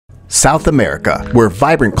South America, where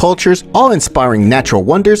vibrant cultures, awe-inspiring natural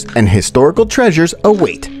wonders, and historical treasures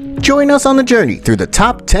await. Join us on the journey through the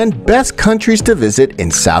top 10 best countries to visit in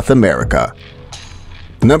South America.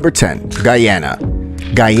 Number 10. Guyana.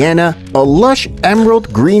 Guyana, a lush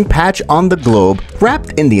emerald green patch on the globe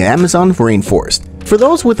wrapped in the Amazon rainforest. For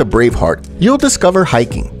those with a brave heart, you'll discover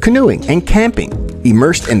hiking, canoeing, and camping,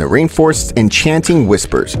 immersed in the rainforest's enchanting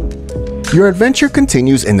whispers. Your adventure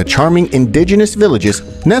continues in the charming indigenous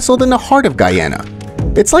villages nestled in the heart of Guyana.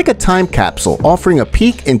 It's like a time capsule offering a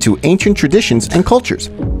peek into ancient traditions and cultures.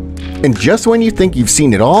 And just when you think you've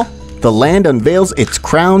seen it all, the land unveils its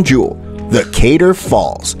crown jewel, the Cader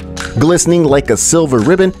Falls. Glistening like a silver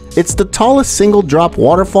ribbon, it's the tallest single-drop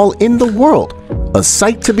waterfall in the world, a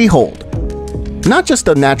sight to behold. Not just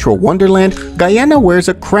a natural wonderland, Guyana wears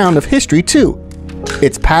a crown of history too.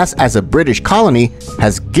 Its past as a British colony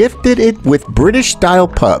has gifted it with British-style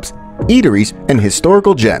pubs, eateries, and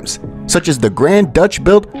historical gems, such as the Grand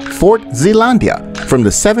Dutch-built Fort Zeelandia from the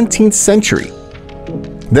 17th century.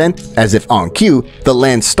 Then, as if on cue, the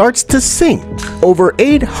land starts to sing. Over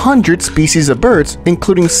 800 species of birds,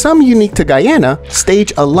 including some unique to Guyana,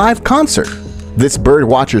 stage a live concert. This bird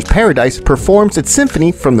watcher's paradise performs its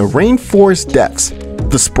symphony from the rainforest depths,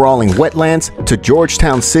 the sprawling wetlands, to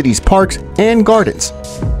Georgetown City's parks and gardens.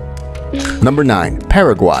 Number 9.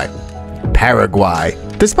 Paraguay. Paraguay.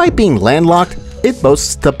 Despite being landlocked, it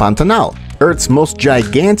boasts the Pantanal, Earth's most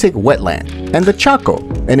gigantic wetland, and the Chaco,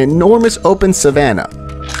 an enormous open savanna.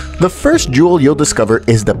 The first jewel you'll discover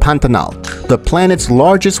is the Pantanal, the planet's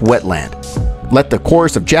largest wetland. Let the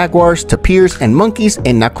chorus of jaguars, tapirs, and monkeys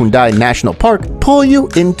in Nacunday National Park pull you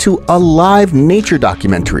into a live nature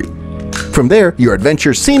documentary. From there, your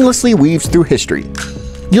adventure seamlessly weaves through history.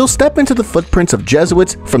 You'll step into the footprints of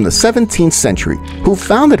Jesuits from the 17th century who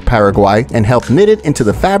founded Paraguay and helped knit it into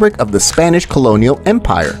the fabric of the Spanish colonial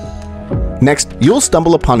empire. Next, you'll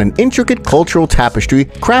stumble upon an intricate cultural tapestry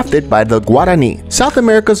crafted by the Guarani, South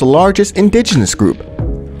America's largest indigenous group.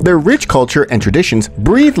 Their rich culture and traditions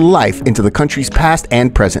breathe life into the country's past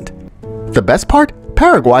and present. The best part?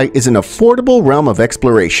 Paraguay is an affordable realm of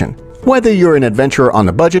exploration. Whether you're an adventurer on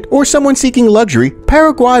a budget or someone seeking luxury,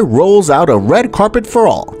 Paraguay rolls out a red carpet for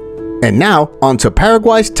all. And now, on to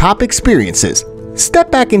Paraguay's top experiences. Step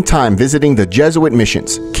back in time visiting the Jesuit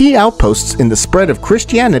missions, key outposts in the spread of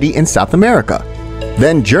Christianity in South America.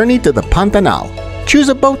 Then journey to the Pantanal. Choose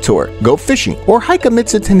a boat tour, go fishing, or hike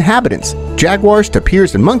amidst its inhabitants, jaguars,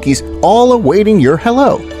 tapirs, and monkeys all awaiting your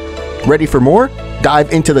hello. Ready for more?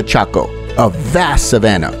 Dive into the Chaco, a vast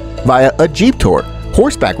savanna, via a jeep tour,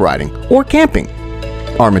 horseback riding, or camping.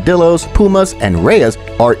 Armadillos, pumas, and rayas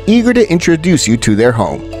are eager to introduce you to their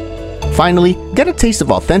home. Finally, get a taste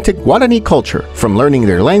of authentic Guarani culture, from learning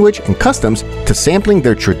their language and customs to sampling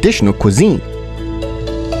their traditional cuisine.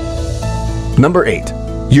 Number 8.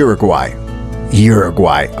 Uruguay.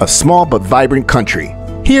 Uruguay, a small but vibrant country.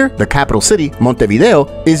 Here, the capital city,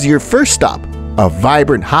 Montevideo, is your first stop, a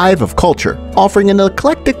vibrant hive of culture, offering an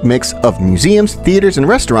eclectic mix of museums, theaters, and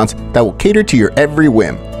restaurants that will cater to your every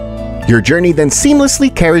whim. Your journey then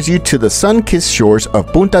seamlessly carries you to the sun-kissed shores of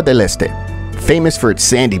Punta del Este. Famous for its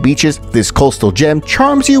sandy beaches, this coastal gem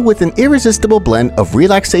charms you with an irresistible blend of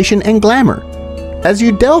relaxation and glamour. As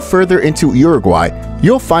you delve further into Uruguay,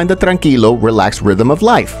 you'll find the tranquilo, relaxed rhythm of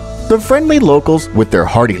life. The friendly locals, with their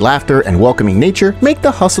hearty laughter and welcoming nature, make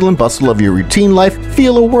the hustle and bustle of your routine life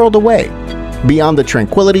feel a world away. Beyond the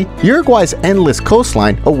tranquility, Uruguay's endless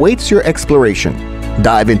coastline awaits your exploration.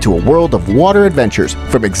 Dive into a world of water adventures,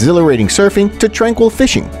 from exhilarating surfing to tranquil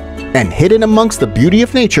fishing. And hidden amongst the beauty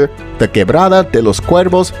of nature, the Quebrada de los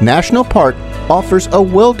Cuervos National Park offers a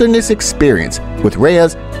wilderness experience with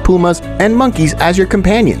rayas, pumas, and monkeys as your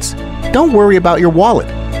companions. Don't worry about your wallet.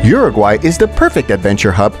 Uruguay is the perfect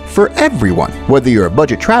adventure hub for everyone, whether you're a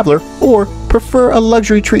budget traveler or prefer a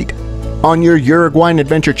luxury treat. On your Uruguayan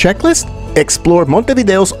adventure checklist, explore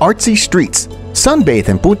Montevideo's artsy streets, sunbathe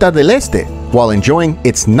in Punta del Este while enjoying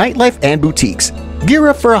its nightlife and boutiques. Gear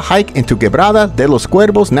up for a hike into Quebrada de los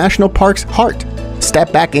Cuervos National Park's heart.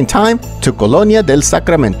 Step back in time to Colonia del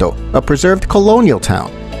Sacramento, a preserved colonial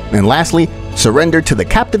town. And lastly, surrender to the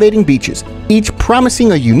captivating beaches, each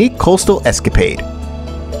promising a unique coastal escapade.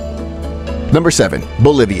 Number 7.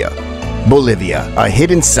 Bolivia. Bolivia, a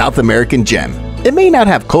hidden South American gem. It may not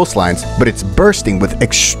have coastlines, but it's bursting with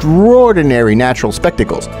extraordinary natural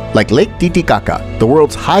spectacles, like Lake Titicaca, the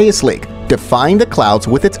world's highest lake, defying the clouds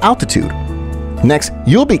with its altitude. Next,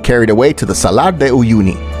 you'll be carried away to the Salar de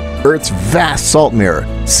Uyuni, Earth's vast salt mirror,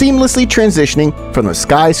 seamlessly transitioning from the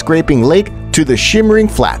skyscraping lake to the shimmering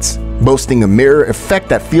flats. Boasting a mirror effect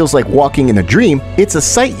that feels like walking in a dream, it's a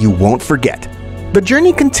sight you won't forget. The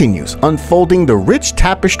journey continues, unfolding the rich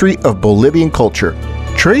tapestry of Bolivian culture.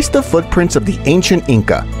 Trace the footprints of the ancient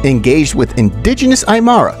Inca, engage with indigenous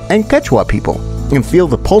Aymara and Quechua people, and feel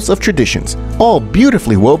the pulse of traditions, all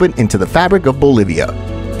beautifully woven into the fabric of Bolivia.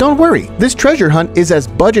 Don't worry, this treasure hunt is as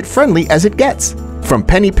budget-friendly as it gets. From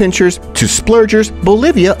penny pinchers to splurgers,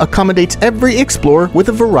 Bolivia accommodates every explorer with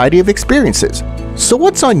a variety of experiences. So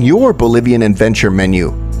what's on your Bolivian adventure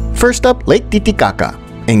menu? First up, Lake Titicaca.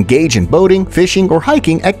 Engage in boating, fishing, or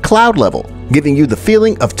hiking at cloud level, giving you the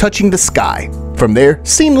feeling of touching the sky. From there,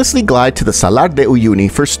 seamlessly glide to the Salar de Uyuni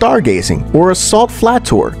for stargazing or a salt flat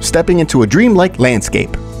tour, stepping into a dreamlike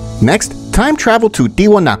landscape. Next, time travel to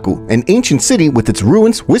Tiwanaku, an ancient city with its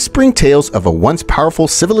ruins whispering tales of a once powerful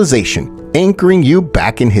civilization, anchoring you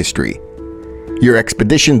back in history. Your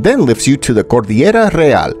expedition then lifts you to the Cordillera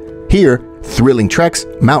Real. Here, thrilling treks,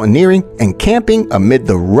 mountaineering, and camping amid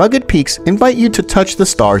the rugged peaks invite you to touch the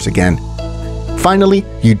stars again. Finally,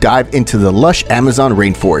 you dive into the lush Amazon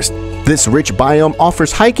rainforest. This rich biome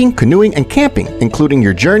offers hiking, canoeing, and camping, including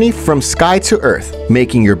your journey from sky to earth,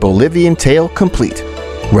 making your Bolivian tale complete.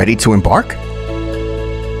 Ready to embark?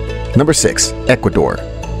 Number 6. Ecuador.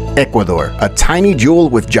 Ecuador, a tiny jewel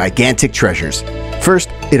with gigantic treasures. First,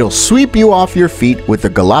 it'll sweep you off your feet with the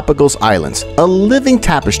Galapagos Islands, a living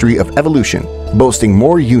tapestry of evolution, boasting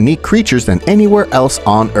more unique creatures than anywhere else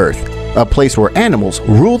on Earth, a place where animals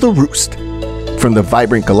rule the roost. From the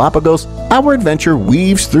vibrant Galapagos, our adventure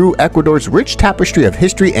weaves through Ecuador's rich tapestry of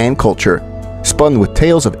history and culture, spun with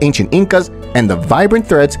tales of ancient Incas and the vibrant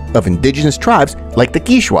threads of indigenous tribes like the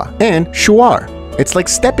Quichua and Shuar. It's like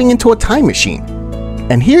stepping into a time machine.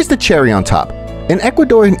 And here's the cherry on top. An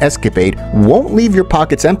Ecuadorian escapade won't leave your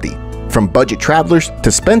pockets empty. From budget travelers to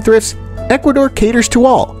spendthrifts, Ecuador caters to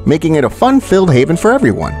all, making it a fun-filled haven for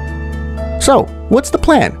everyone. So, what's the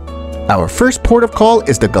plan? Our first port of call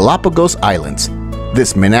is the Galapagos Islands.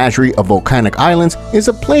 This menagerie of volcanic islands is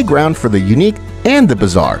a playground for the unique and the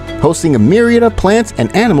bizarre, hosting a myriad of plants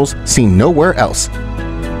and animals seen nowhere else.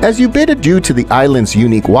 As you bid adieu to the island's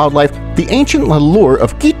unique wildlife, the ancient allure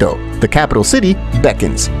of Quito, the capital city,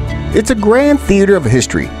 beckons. It's a grand theater of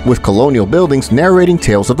history, with colonial buildings narrating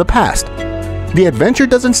tales of the past. The adventure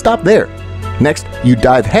doesn't stop there. Next, you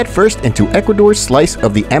dive headfirst into Ecuador's slice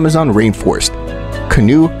of the Amazon rainforest.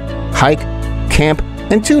 Canoe, hike, camp,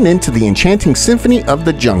 and tune in to the enchanting symphony of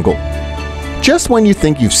the jungle. Just when you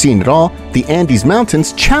think you've seen it all, the Andes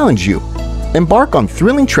Mountains challenge you. Embark on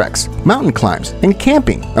thrilling treks, mountain climbs, and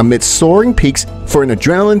camping amidst soaring peaks for an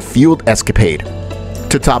adrenaline-fueled escapade.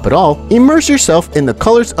 To top it all, immerse yourself in the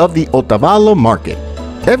colors of the Otavalo market.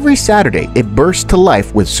 Every Saturday, it bursts to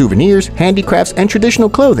life with souvenirs, handicrafts, and traditional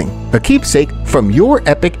clothing, a keepsake from your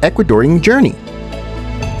epic Ecuadorian journey.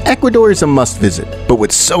 Ecuador is a must-visit, but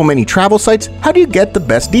with so many travel sites, how do you get the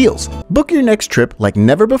best deals? Book your next trip like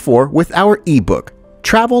never before with our ebook,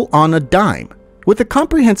 Travel on a Dime. With a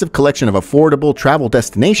comprehensive collection of affordable travel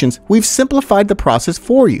destinations, we've simplified the process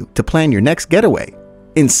for you to plan your next getaway.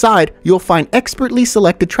 Inside, you'll find expertly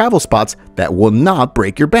selected travel spots that will not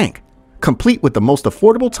break your bank, complete with the most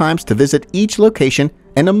affordable times to visit each location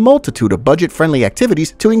and a multitude of budget-friendly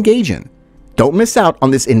activities to engage in. Don't miss out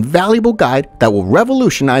on this invaluable guide that will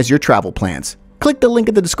revolutionize your travel plans. Click the link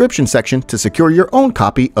in the description section to secure your own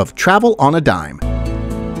copy of Travel on a Dime.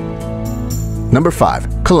 Number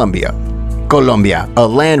 5. Colombia. Colombia, a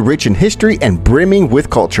land rich in history and brimming with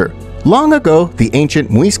culture. Long ago, the ancient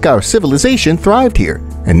Muisca civilization thrived here,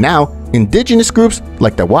 and now, indigenous groups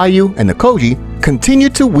like the Wayu and the Koji continue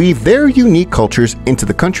to weave their unique cultures into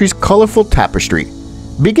the country's colorful tapestry.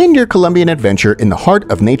 Begin your Colombian adventure in the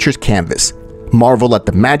heart of nature's canvas. Marvel at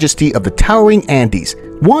the majesty of the towering Andes,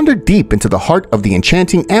 wander deep into the heart of the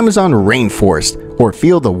enchanting Amazon rainforest, or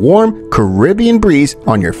feel the warm Caribbean breeze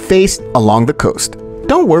on your face along the coast.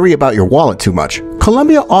 Don't worry about your wallet too much.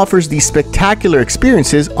 Colombia offers these spectacular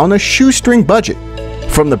experiences on a shoestring budget.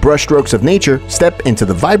 From the brushstrokes of nature, step into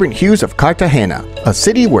the vibrant hues of Cartagena, a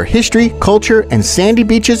city where history, culture, and sandy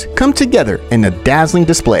beaches come together in a dazzling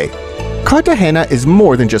display. Cartagena is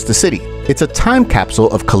more than just a city. It's a time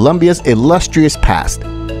capsule of Colombia's illustrious past.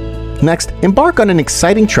 Next, embark on an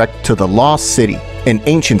exciting trek to the Lost City, an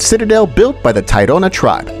ancient citadel built by the Tairona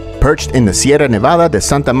tribe, perched in the Sierra Nevada de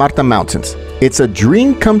Santa Marta Mountains. It's a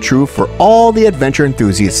dream come true for all the adventure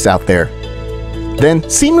enthusiasts out there. Then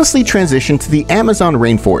seamlessly transition to the Amazon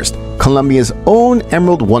rainforest, Colombia's own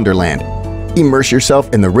emerald wonderland. Immerse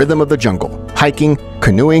yourself in the rhythm of the jungle, hiking,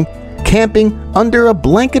 canoeing, camping under a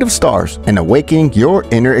blanket of stars and awakening your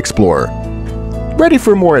inner explorer. Ready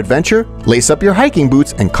for more adventure? Lace up your hiking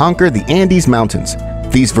boots and conquer the Andes Mountains.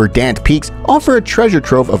 These verdant peaks offer a treasure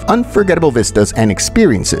trove of unforgettable vistas and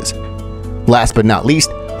experiences. Last but not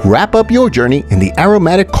least, wrap up your journey in the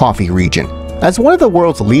aromatic coffee region. As one of the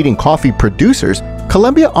world's leading coffee producers,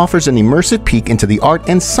 Colombia offers an immersive peek into the art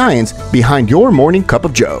and science behind your morning cup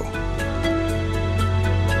of joe.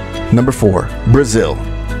 Number 4. Brazil.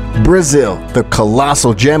 Brazil, the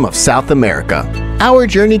colossal gem of South America. Our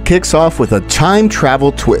journey kicks off with a time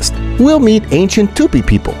travel twist. We'll meet ancient Tupi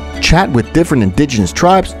people, chat with different indigenous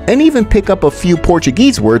tribes, and even pick up a few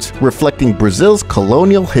Portuguese words reflecting Brazil's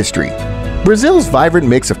colonial history. Brazil's vibrant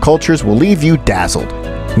mix of cultures will leave you dazzled.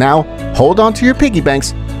 Now, hold on to your piggy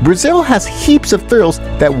banks. Brazil has heaps of thrills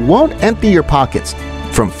that won't empty your pockets.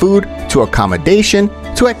 From food to accommodation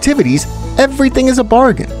to activities, everything is a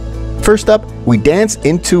bargain. First up, we dance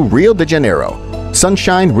into Rio de Janeiro.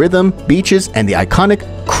 Sunshine, rhythm, beaches, and the iconic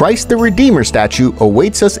Christ the Redeemer statue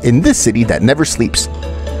awaits us in this city that never sleeps.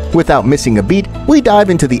 Without missing a beat, we dive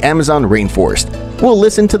into the Amazon rainforest. We'll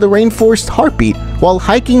listen to the rainforest's heartbeat while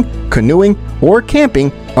hiking, canoeing, or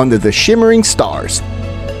camping under the shimmering stars.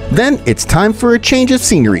 Then it's time for a change of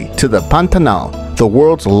scenery to the Pantanal, the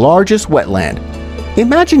world's largest wetland.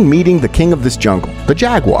 Imagine meeting the king of this jungle, the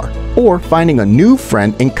jaguar, or finding a new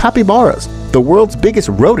friend in capybaras, the world's biggest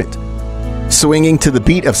rodent. Swinging to the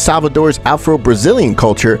beat of Salvador's Afro-Brazilian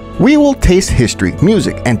culture, we will taste history,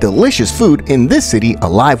 music, and delicious food in this city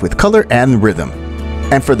alive with color and rhythm.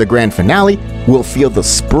 And for the grand finale, we'll feel the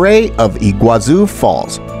spray of Iguazu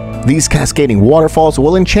Falls. These cascading waterfalls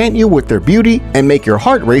will enchant you with their beauty and make your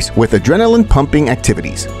heart race with adrenaline-pumping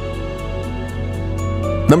activities.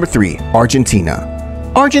 Number 3.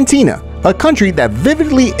 Argentina. Argentina, a country that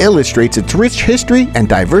vividly illustrates its rich history and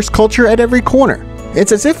diverse culture at every corner.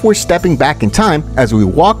 It's as if we're stepping back in time as we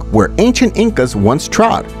walk where ancient Incas once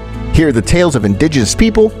trod. Hear the tales of indigenous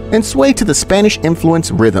people and sway to the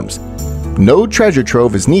Spanish-influenced rhythms. No treasure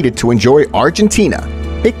trove is needed to enjoy Argentina.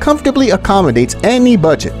 It comfortably accommodates any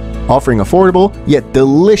budget, offering affordable yet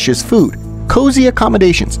delicious food, cozy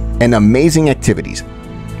accommodations, and amazing activities.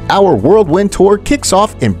 Our whirlwind tour kicks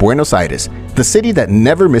off in Buenos Aires, the city that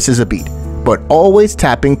never misses a beat, but always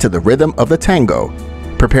tapping to the rhythm of the tango.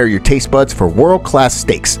 Prepare your taste buds for world-class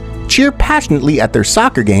steaks, cheer passionately at their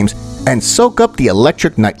soccer games, and soak up the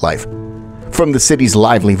electric nightlife. From the city's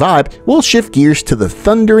lively vibe, we'll shift gears to the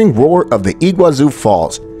thundering roar of the Iguazu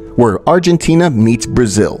Falls, where Argentina meets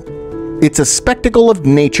Brazil. It's a spectacle of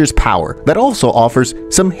nature's power that also offers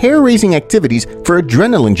some hair-raising activities for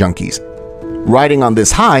adrenaline junkies. Riding on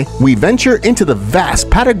this high, we venture into the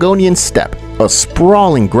vast Patagonian steppe, a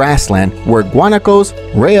sprawling grassland where guanacos,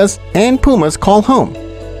 rheas, and pumas call home.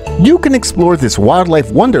 You can explore this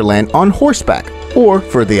wildlife wonderland on horseback, or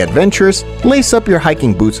for the adventurous, lace up your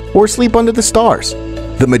hiking boots or sleep under the stars.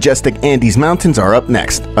 The majestic Andes Mountains are up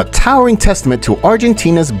next, a towering testament to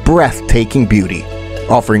Argentina's breathtaking beauty.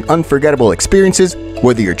 Offering unforgettable experiences,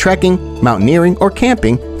 whether you're trekking, mountaineering, or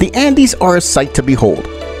camping, the Andes are a sight to behold.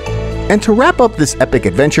 And to wrap up this epic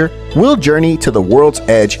adventure, we'll journey to the world's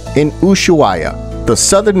edge in Ushuaia, the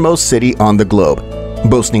southernmost city on the globe.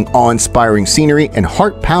 Boasting awe-inspiring scenery and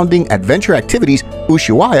heart-pounding adventure activities,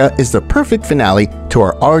 Ushuaia is the perfect finale to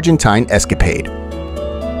our Argentine escapade.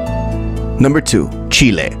 Number 2.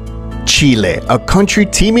 Chile. Chile, a country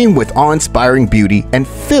teeming with awe-inspiring beauty and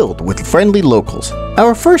filled with friendly locals.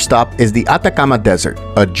 Our first stop is the Atacama Desert,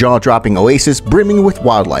 a jaw-dropping oasis brimming with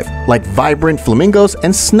wildlife like vibrant flamingos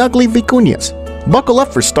and snuggly vicuñas. Buckle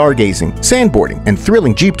up for stargazing, sandboarding, and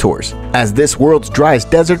thrilling jeep tours, as this world's driest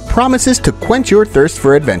desert promises to quench your thirst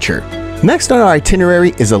for adventure. Next on our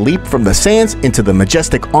itinerary is a leap from the sands into the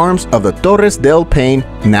majestic arms of the Torres del Paine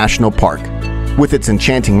National Park. With its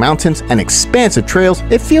enchanting mountains and expansive trails,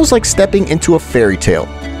 it feels like stepping into a fairy tale.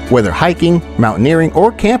 Whether hiking, mountaineering,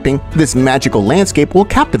 or camping, this magical landscape will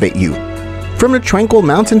captivate you. From the tranquil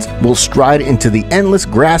mountains, we'll stride into the endless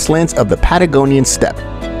grasslands of the Patagonian steppe.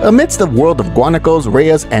 Amidst a world of guanacos,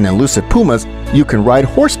 rheas, and elusive pumas, you can ride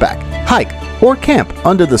horseback, hike, or camp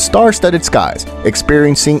under the star-studded skies,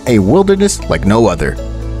 experiencing a wilderness like no other.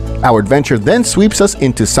 Our adventure then sweeps us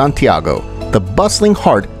into Santiago, the bustling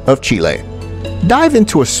heart of Chile. Dive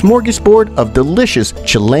into a smorgasbord of delicious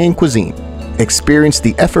Chilean cuisine. Experience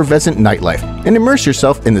the effervescent nightlife and immerse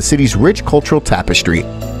yourself in the city's rich cultural tapestry.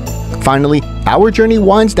 Finally, our journey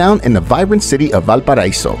winds down in the vibrant city of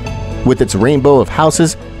Valparaiso. With its rainbow of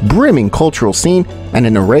houses, brimming cultural scene, and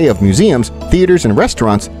an array of museums, theaters, and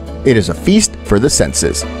restaurants, it is a feast for the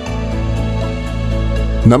senses.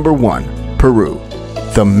 Number 1. Peru.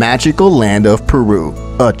 The magical land of Peru,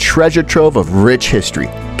 a treasure trove of rich history,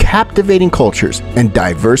 captivating cultures, and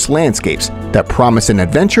diverse landscapes that promise an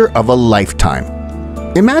adventure of a lifetime.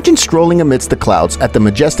 Imagine strolling amidst the clouds at the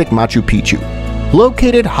majestic Machu Picchu.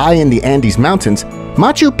 Located high in the Andes Mountains,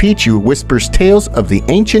 Machu Picchu whispers tales of the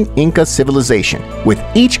ancient Inca civilization with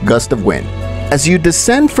each gust of wind. As you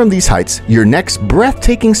descend from these heights, your next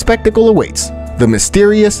breathtaking spectacle awaits: the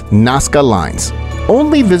mysterious Nazca Lines.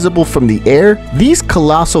 Only visible from the air, these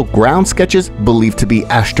colossal ground sketches, believed to be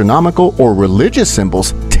astronomical or religious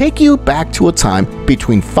symbols, take you back to a time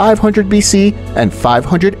between 500 BC and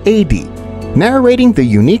 500 AD, narrating the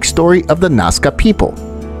unique story of the Nazca people.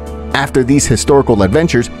 After these historical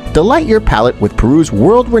adventures, delight your palate with Peru's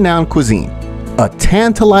world-renowned cuisine, a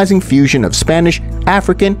tantalizing fusion of Spanish,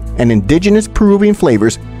 African, and indigenous Peruvian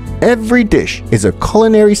flavors. Every dish is a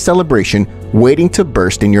culinary celebration waiting to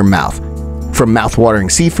burst in your mouth. From mouth-watering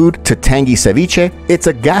seafood to tangy ceviche, it's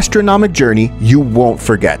a gastronomic journey you won't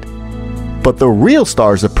forget. But the real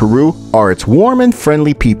stars of Peru are its warm and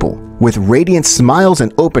friendly people. With radiant smiles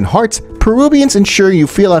and open hearts, Peruvians ensure you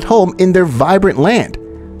feel at home in their vibrant land.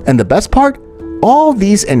 And the best part? All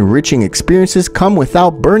these enriching experiences come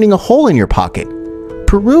without burning a hole in your pocket.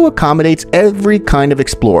 Peru accommodates every kind of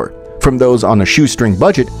explorer, from those on a shoestring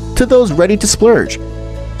budget to those ready to splurge.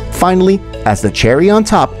 Finally, as the cherry on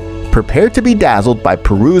top, prepare to be dazzled by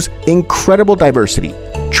Peru's incredible diversity.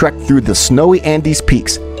 Trek through the snowy Andes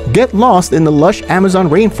peaks, get lost in the lush Amazon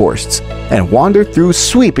rainforests, and wander through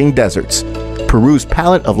sweeping deserts. Peru's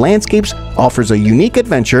palette of landscapes offers a unique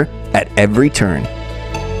adventure at every turn.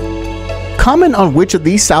 Comment on which of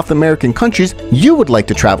these South American countries you would like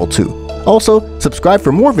to travel to. Also, subscribe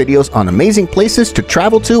for more videos on amazing places to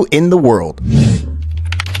travel to in the world.